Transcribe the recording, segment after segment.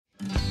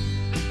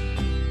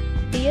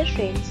Dear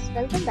friends,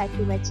 welcome back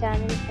to my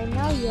channel, and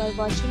now you are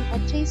watching a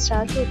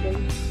 3-star hotel.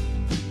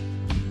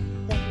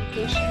 The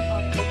location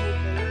of the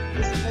hotel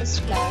is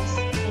first class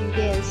and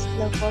guests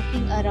love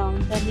walking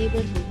around the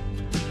neighborhood.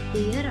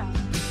 There are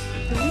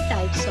two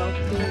types of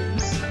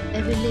rooms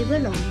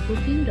available on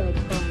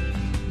booking.com.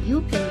 You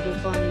can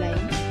book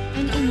online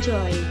and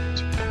enjoy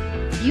it.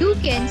 You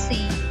can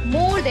see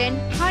more than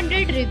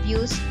 100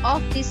 reviews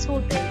of this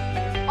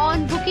hotel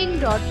on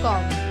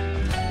booking.com.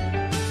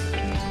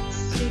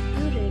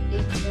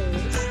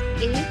 Is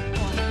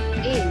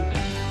 8.8,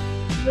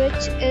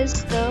 which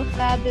is the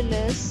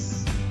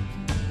fabulous.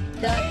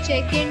 The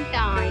check-in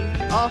time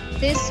of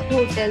this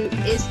hotel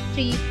is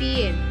 3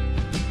 p.m.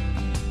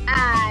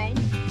 and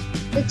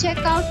the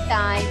checkout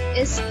time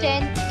is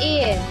 10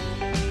 a.m.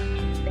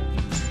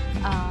 Pets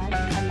are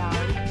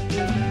allowed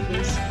in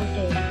this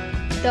hotel.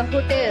 The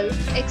hotel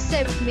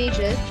accepts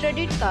major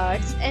credit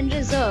cards and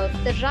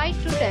reserves the right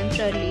to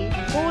temporarily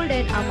hold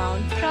an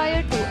amount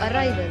prior to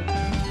arrival.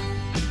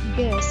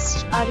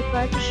 Guests are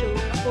required to show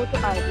a photo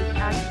ID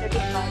and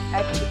credit card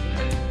at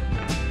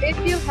check-in. If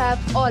you have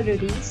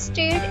already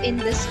stayed in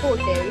this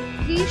hotel,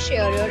 please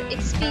share your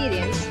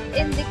experience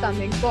in the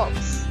comment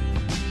box.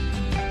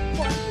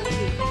 For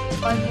booking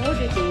or more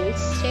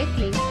details, check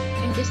link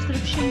in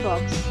description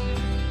box.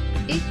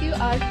 If you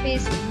are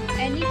facing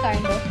any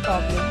kind of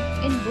problem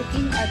in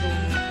booking a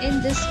room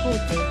in this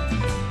hotel,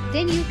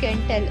 then you can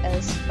tell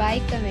us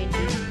by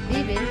commenting. We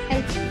will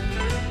help you.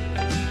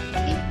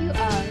 If you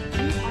are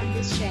new on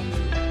this channel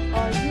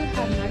or you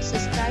have not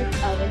subscribed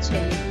our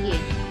channel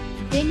yet,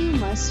 then you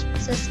must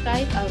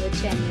subscribe our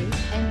channel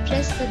and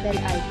press the bell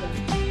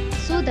icon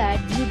so that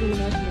you do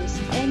not miss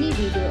any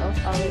video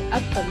of our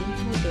upcoming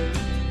hotel.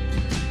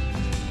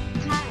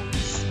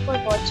 Thanks for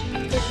watching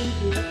the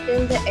video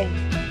till the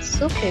end.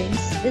 So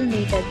friends, we'll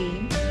meet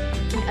again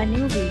in a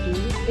new video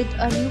with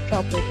a new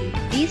property.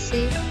 Be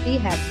safe, be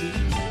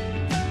happy.